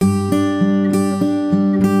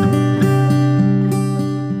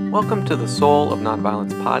Welcome to the Soul of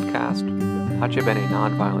Nonviolence podcast with Pace Bene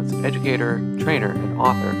nonviolence educator, trainer, and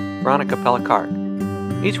author Veronica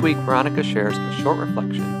Pellicard. Each week, Veronica shares a short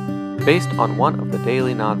reflection based on one of the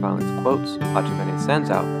daily nonviolence quotes Pace Bene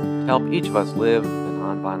sends out to help each of us live the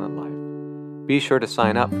nonviolent life. Be sure to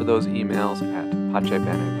sign up for those emails at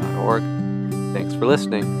pacebene.org. Thanks for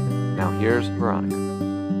listening. Now here's Veronica.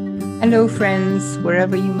 Hello, friends,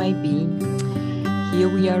 wherever you might be. Here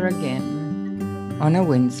we are again on a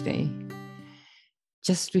Wednesday,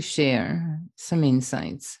 just to share some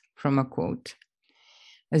insights from a quote.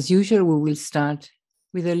 As usual, we will start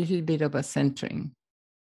with a little bit of a centering.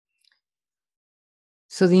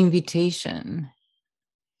 So the invitation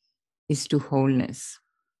is to wholeness,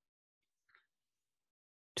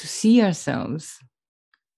 to see ourselves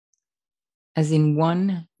as in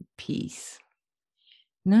one piece,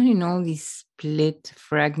 not in all these split,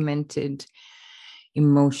 fragmented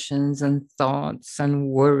emotions and thoughts and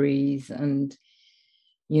worries and,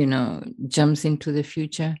 jumps into the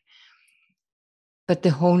future, but the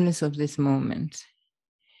wholeness of this moment,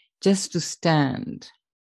 just to stand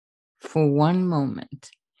for one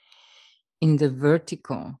moment in the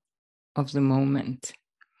vertical of the moment,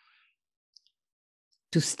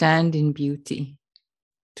 to stand in beauty,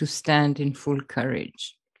 to stand in full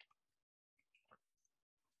courage.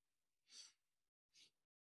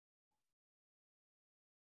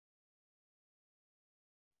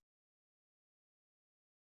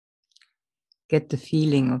 Get the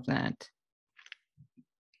feeling of that.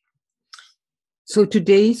 So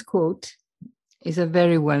today's quote is a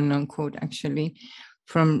very well-known quote, actually,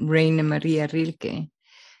 from Rainer Maria Rilke,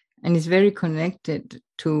 and is very connected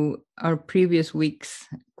to our previous week's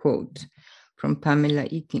quote from Pamela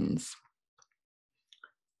Eakins.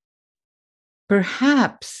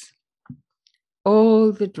 Perhaps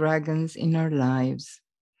all the dragons in our lives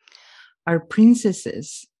are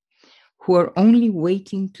princesses who are only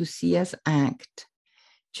waiting to see us act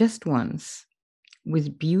just once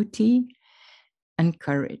with beauty and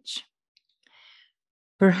courage.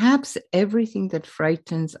 Perhaps everything that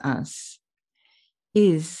frightens us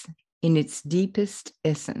is, in its deepest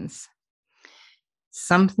essence,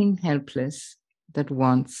 something helpless that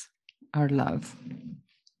wants our love.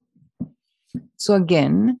 So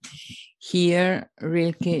again, here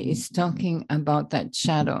Rilke is talking about that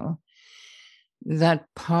shadow, that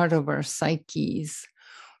part of our psyches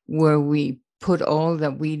where we put all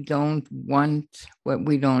that we don't want, what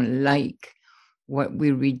we don't like, what we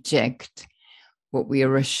reject, what we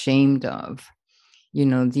are ashamed of,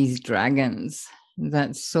 these dragons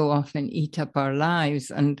that so often eat up our lives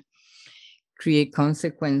and create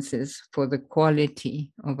consequences for the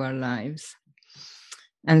quality of our lives.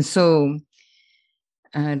 And so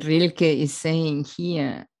Rilke is saying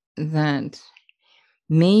here that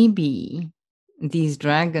maybe these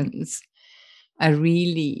dragons are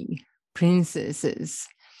really princesses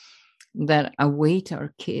that await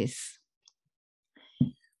our kiss.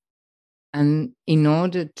 And in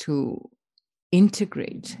order to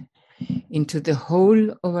integrate into the whole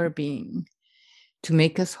of our being, to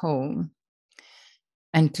make us whole,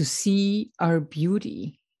 and to see our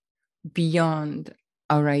beauty beyond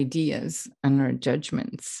our ideas and our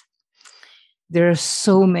judgments. There are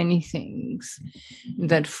so many things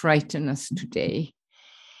that frighten us today,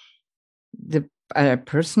 at a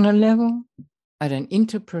personal level, at an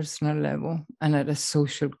interpersonal level, and at a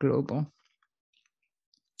social global.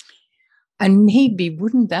 And maybe,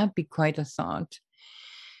 wouldn't that be quite a thought,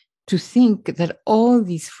 to think that all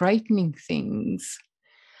these frightening things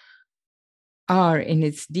are, in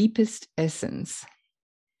its deepest essence,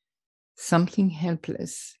 something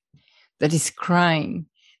helpless that is crying,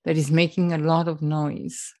 that is making a lot of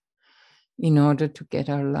noise in order to get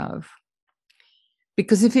our love.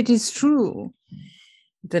 Because if it is true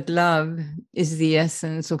that love is the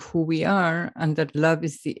essence of who we are, and that love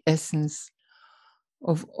is the essence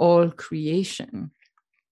of all creation,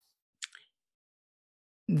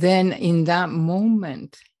 then in that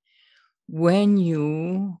moment, when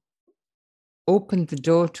you open the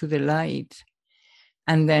door to the light,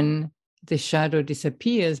 and then the shadow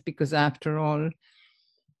disappears, because after all,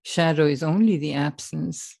 shadow is only the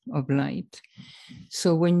absence of light.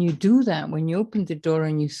 So when you do that, when you open the door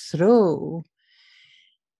and you throw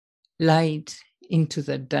light into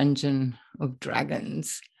the dungeon of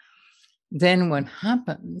dragons, then what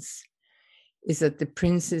happens is that the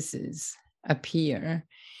princesses appear,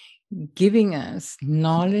 giving us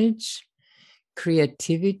knowledge,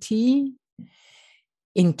 creativity,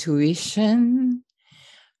 intuition,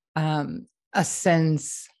 a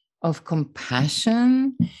sense of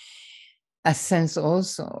compassion, a sense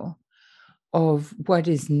also of what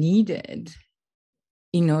is needed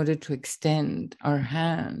in order to extend our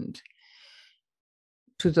hand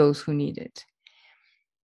to those who need it.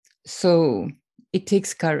 So it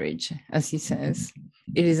takes courage, as he says.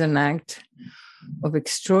 It is an act of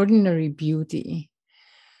extraordinary beauty.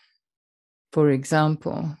 For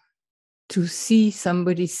example, to see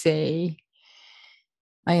somebody say,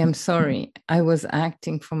 I am sorry, I was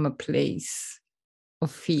acting from a place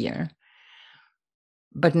of fear,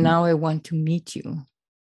 but now I want to meet you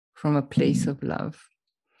from a place of love.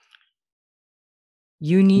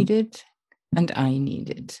 You need it, and I need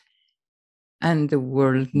it, and the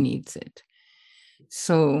world needs it.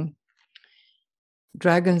 So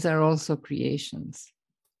dragons are also creations,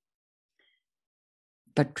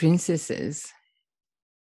 but princesses,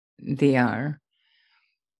 they are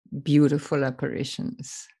beautiful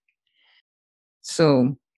apparitions.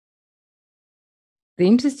 So the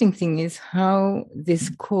interesting thing is how this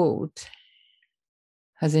quote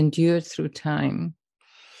has endured through time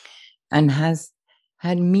and has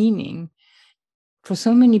had meaning for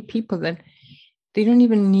so many people that they don't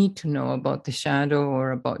even need to know about the shadow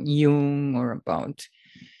or about Jung or about,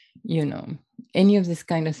 any of this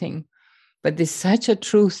kind of thing. But there's such a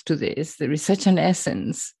truth to this, there is such an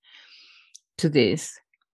essence to this,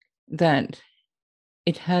 that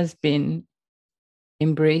it has been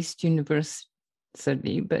embraced universally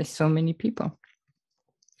by so many people.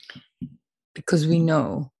 Because we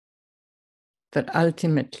know that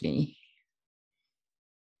ultimately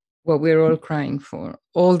what we're all crying for,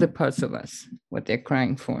 all the parts of us, what they're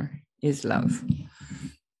crying for is love.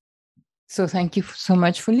 So thank you so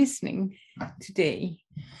much for listening today.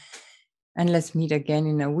 And let's meet again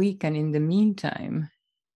in a week. And in the meantime,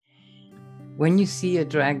 when you see a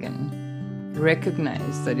dragon,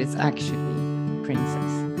 recognize that it's actually a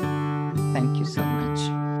princess. Thank you so much.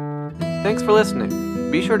 Thanks for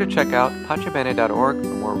listening. Be sure to check out pacebene.org for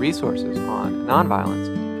more resources on nonviolence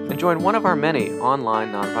and join one of our many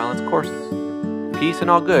online nonviolence courses. Peace and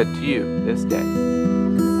all good to you this day.